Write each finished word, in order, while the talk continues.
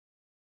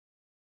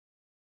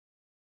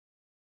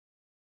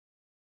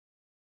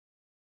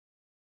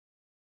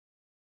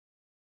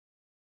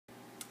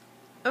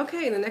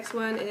Okay, the next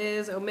one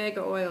is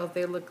omega oils.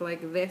 They look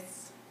like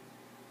this.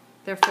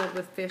 They're filled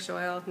with fish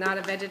oil. Not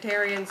a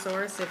vegetarian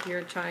source if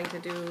you're trying to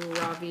do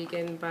raw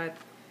vegan, but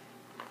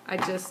I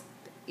just,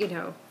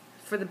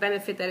 for the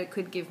benefit that it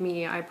could give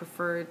me, I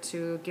prefer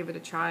to give it a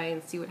try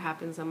and see what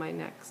happens on my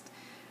next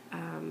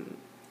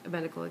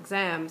medical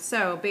exam.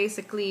 So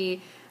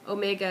basically,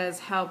 omegas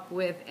help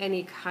with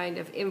any kind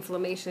of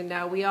inflammation.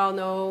 Now, we all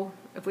know,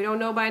 if we don't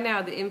know by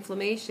now, that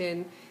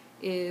inflammation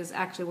is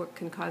actually what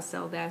can cause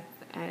cell death,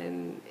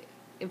 and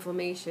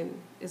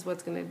inflammation is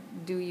what's going to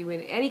do you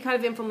in any kind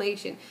of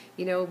inflammation.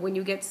 When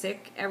you get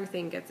sick,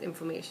 everything gets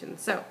inflammation.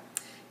 So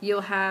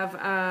you'll have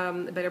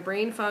better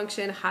brain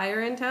function,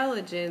 higher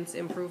intelligence,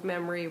 improved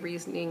memory,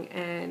 reasoning,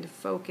 and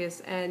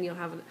focus, and you'll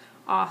have an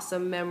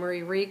awesome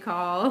memory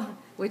recall,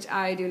 which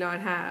I do not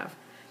have.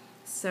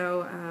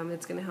 So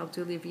it's going to help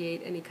to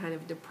alleviate any kind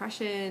of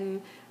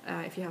depression.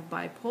 If you have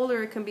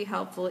bipolar, it can be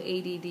helpful.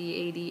 ADD,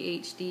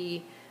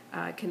 ADHD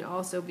can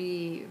also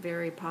be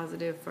very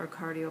positive for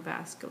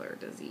cardiovascular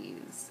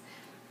disease.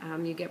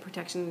 You get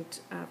protection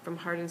from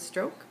heart and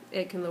stroke.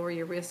 It can lower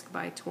your risk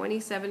by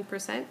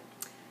 27%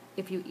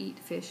 if you eat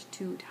fish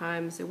 2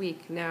 times a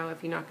week. Now,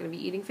 if you're not going to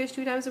be eating fish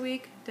 2 times a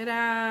week,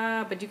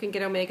 but you can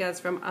get omegas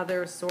from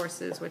other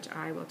sources, which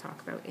I will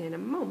talk about in a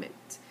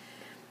moment.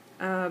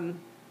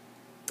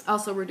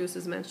 Also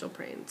reduces menstrual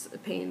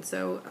pain.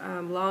 So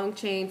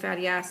long-chain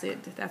fatty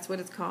acid, that's what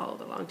it's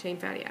called, a long-chain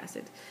fatty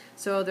acid.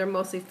 So they're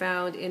mostly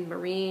found in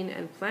marine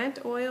and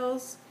plant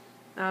oils.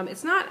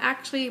 It's not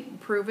actually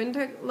proven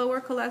to lower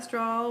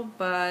cholesterol,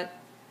 but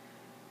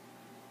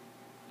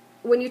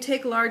when you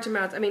take large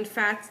amounts,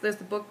 fats, there's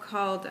the book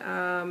called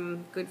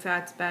Good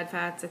Fats, Bad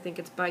Fats. I think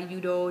it's by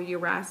Udo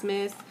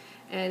Erasmus,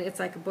 and it's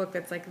like a book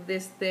that's like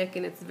this thick,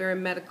 and it's very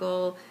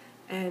medical.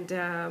 And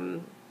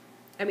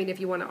if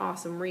you want an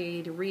awesome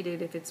read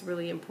it if it's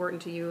really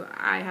important to you.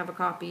 I have a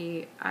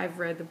copy. I've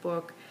read the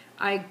book.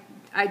 I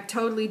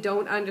totally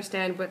don't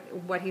understand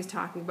what he's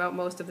talking about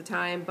most of the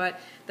time, but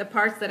the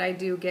parts that I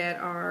do get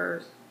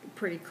are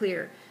pretty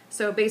clear.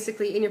 So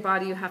basically, in your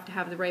body, you have to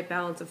have the right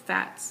balance of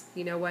fats.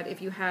 You know what?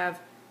 If you have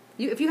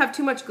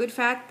too much good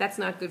fat, that's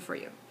not good for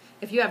you.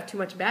 If you have too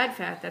much bad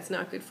fat, that's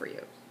not good for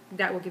you.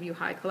 That will give you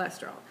high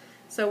cholesterol.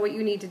 So what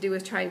you need to do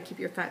is try and keep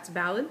your fats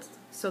balanced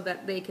so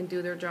that they can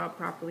do their job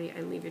properly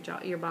and leave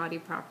your body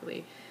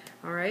properly.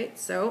 All right.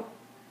 So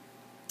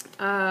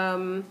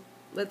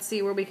let's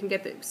see where we can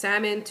get the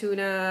salmon,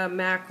 tuna,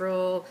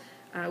 mackerel.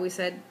 We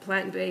said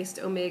plant-based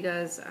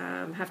omegas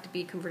have to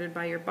be converted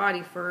by your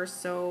body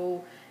first.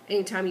 So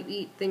anytime you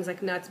eat things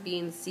like nuts,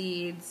 beans,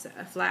 seeds,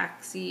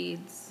 flax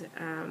seeds,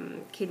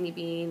 kidney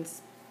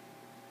beans,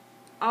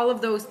 all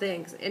of those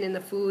things. And in the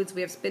foods,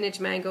 we have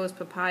spinach, mangoes,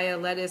 papaya,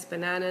 lettuce,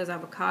 bananas,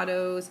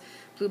 avocados,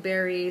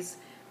 blueberries.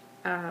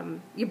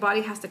 Your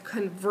body has to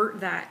convert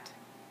that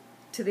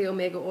to the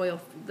omega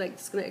oil. Like,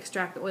 it's going to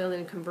extract the oil and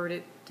then convert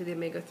it to the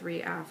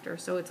omega-3 after.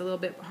 So it's a little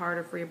bit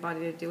harder for your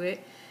body to do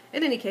it.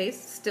 In any case,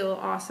 still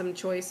awesome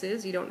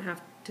choices. You don't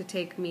have to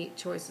take meat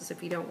choices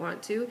if you don't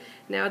want to.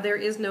 Now, there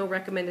is no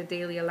recommended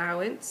daily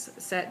allowance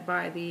set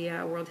by the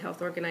World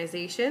Health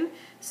Organization,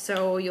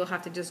 so you'll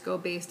have to just go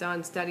based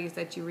on studies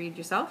that you read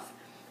yourself.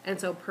 And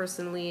so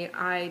personally,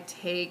 I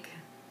take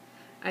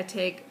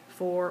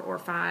 4 or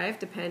 5,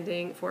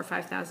 4 or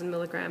 5,000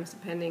 milligrams,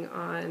 depending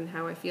on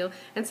how I feel.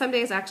 And some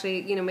days,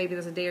 actually, maybe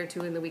there's a day or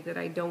two in the week that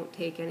I don't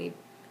take any.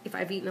 If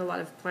I've eaten a lot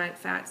of plant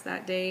fats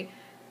that day,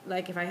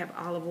 like if I have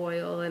olive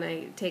oil and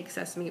I take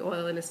sesame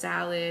oil in a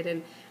salad,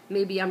 and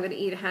maybe I'm going to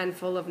eat a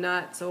handful of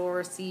nuts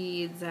or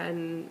seeds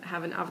and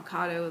have an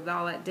avocado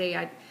all that day,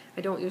 I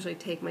don't usually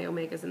take my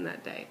omegas in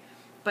that day.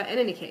 But in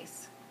any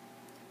case,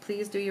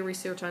 please do your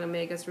research on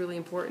omegas. It's really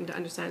important to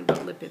understand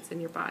about lipids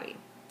in your body.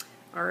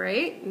 All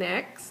right,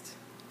 next.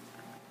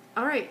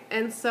 All right,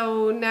 and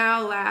so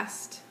now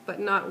last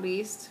but not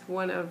least,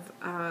 one of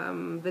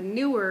the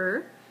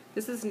newer,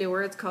 this is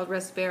newer, it's called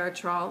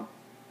Resveratrol.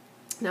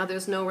 Now,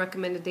 there's no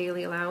recommended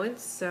daily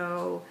allowance,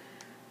 so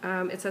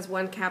it says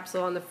 1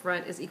 capsule on the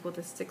front is equal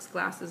to 6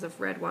 glasses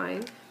of red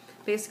wine.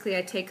 Basically,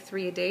 I take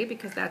 3 a day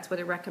because that's what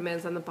it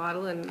recommends on the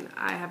bottle, and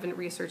I haven't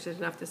researched it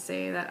enough to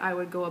say that I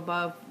would go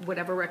above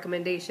whatever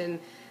recommendation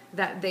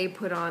that they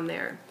put on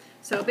there.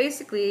 So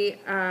basically,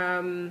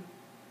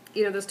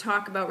 there's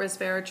talk about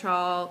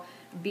resveratrol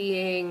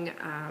being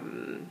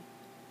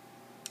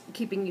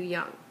keeping you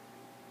young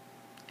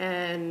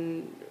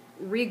and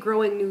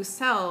regrowing new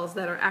cells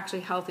that are actually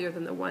healthier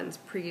than the ones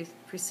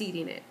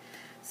preceding it.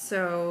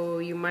 So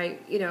you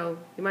might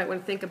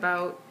want to think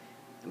about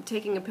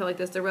taking a pill like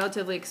this. They're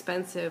relatively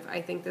expensive.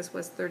 I think this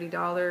was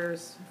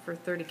 $30 for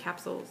 30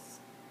 capsules.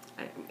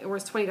 It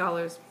was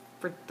 $20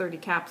 for 30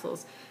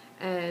 capsules,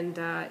 and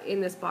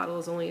in this bottle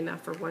is only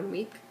enough for 1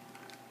 week.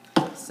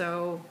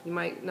 So you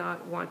might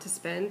not want to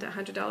spend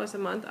 $100 a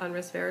month on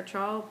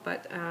resveratrol,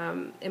 but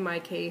in my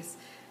case,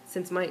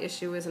 since my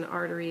issue is an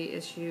artery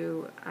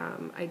issue,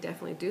 I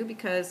definitely do,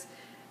 because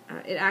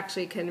it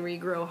actually can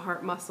regrow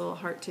heart muscle,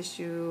 heart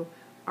tissue,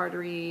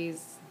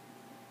 arteries.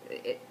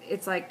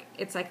 It's like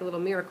a little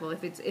miracle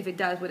if it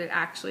does what it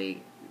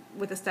actually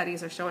what the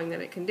studies are showing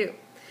that it can do.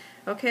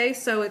 Okay,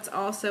 so it's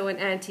also an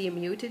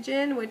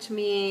anti-mutagen, which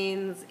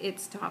means it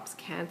stops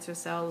cancer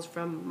cells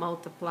from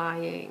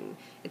multiplying.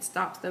 It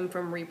stops them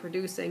from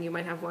reproducing. You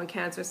might have one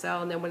cancer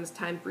cell, and then when it's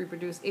time to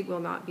reproduce, it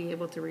will not be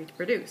able to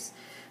reproduce.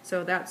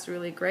 So that's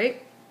really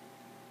great.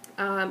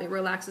 It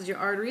relaxes your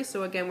arteries.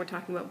 So again, we're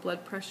talking about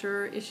blood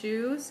pressure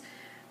issues.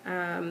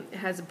 It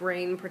has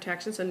brain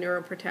protection, so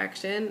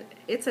neuroprotection.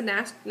 It's a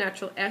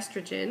natural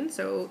estrogen,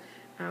 so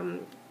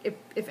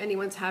if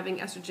anyone's having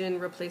estrogen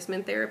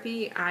replacement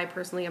therapy, I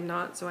personally am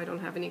not, so I don't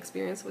have any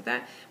experience with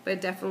that, but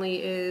it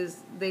definitely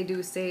is, they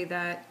do say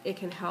that it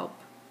can help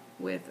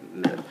with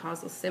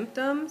menopausal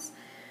symptoms.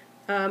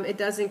 It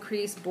does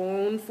increase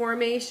bone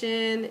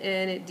formation,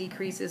 and it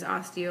decreases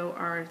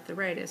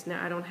osteoarthritis.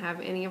 Now, I don't have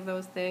any of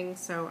those things,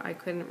 so I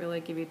couldn't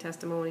really give you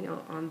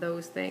testimonial on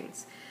those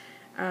things.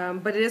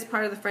 But it is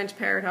part of the French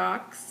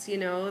paradox, you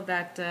know,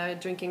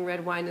 that drinking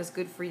red wine is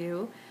good for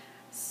you.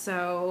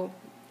 So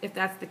if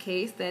that's the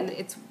case, then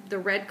it's the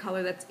red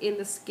color that's in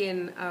the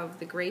skin of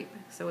the grape.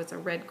 So it's a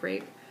red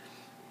grape.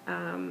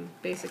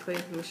 Basically,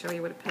 let me show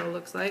you what a pill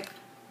looks like.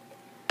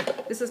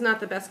 This is not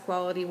the best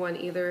quality one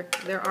either.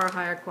 There are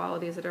higher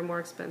qualities that are more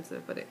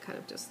expensive, but it kind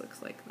of just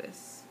looks like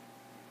this.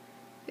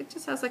 It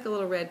just has like a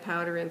little red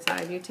powder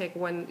inside. You take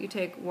one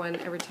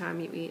every time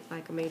you eat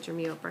like a major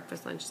meal,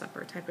 breakfast, lunch,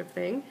 supper type of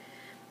thing.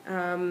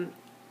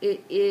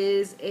 It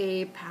is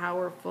a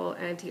powerful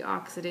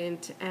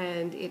antioxidant,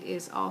 and it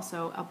is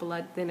also a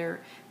blood thinner.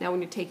 Now,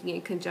 when you're taking it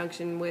in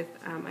conjunction with,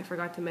 I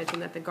forgot to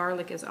mention that the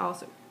garlic is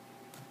also,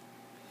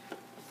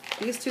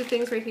 these two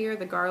things right here,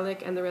 the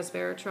garlic and the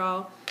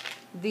resveratrol,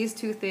 these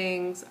two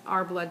things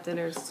are blood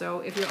thinners. So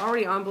if you're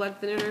already on blood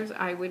thinners,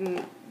 I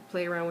wouldn't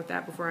play around with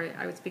that before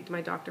I would speak to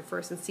my doctor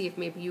first and see if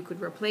maybe you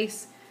could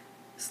replace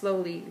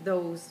slowly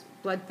those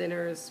blood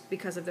thinners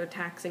because of their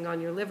taxing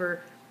on your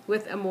liver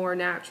with a more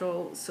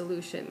natural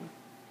solution.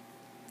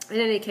 In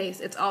any case,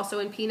 it's also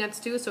in peanuts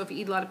too, so if you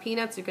eat a lot of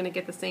peanuts, you're going to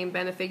get the same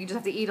benefit. You just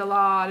have to eat a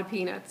lot of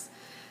peanuts.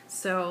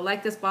 So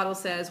like this bottle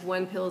says,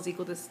 1 pill is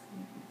equal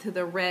to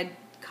the red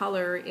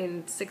color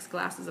in 6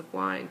 glasses of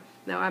wine.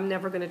 Now, I'm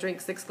never going to drink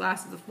 6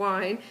 glasses of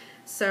wine,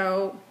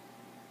 so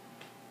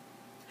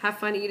have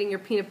fun eating your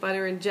peanut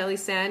butter and jelly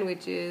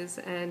sandwiches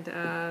and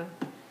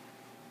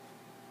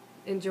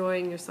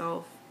enjoying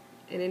yourself.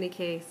 In any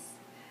case,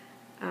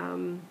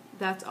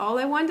 that's all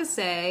I wanted to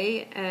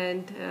say,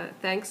 and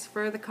thanks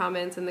for the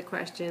comments and the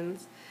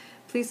questions.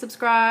 Please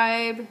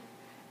subscribe,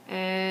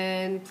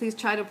 and please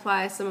try to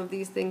apply some of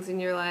these things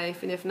in your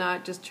life, and if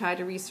not, just try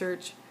to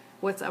research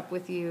what's up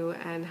with you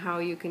and how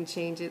you can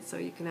change it so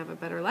you can have a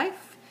better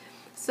life.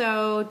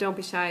 So don't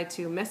be shy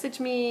to message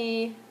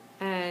me,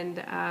 and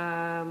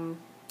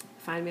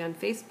find me on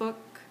Facebook,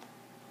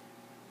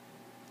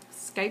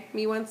 Skype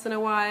me once in a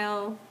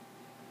while,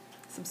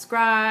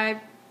 subscribe,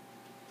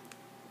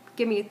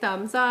 give me a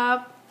thumbs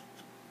up,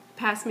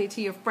 pass me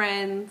to your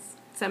friends,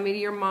 send me to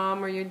your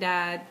mom or your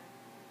dad.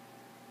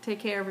 Take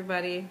care,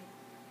 everybody.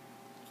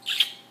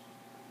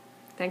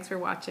 Thanks for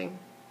watching.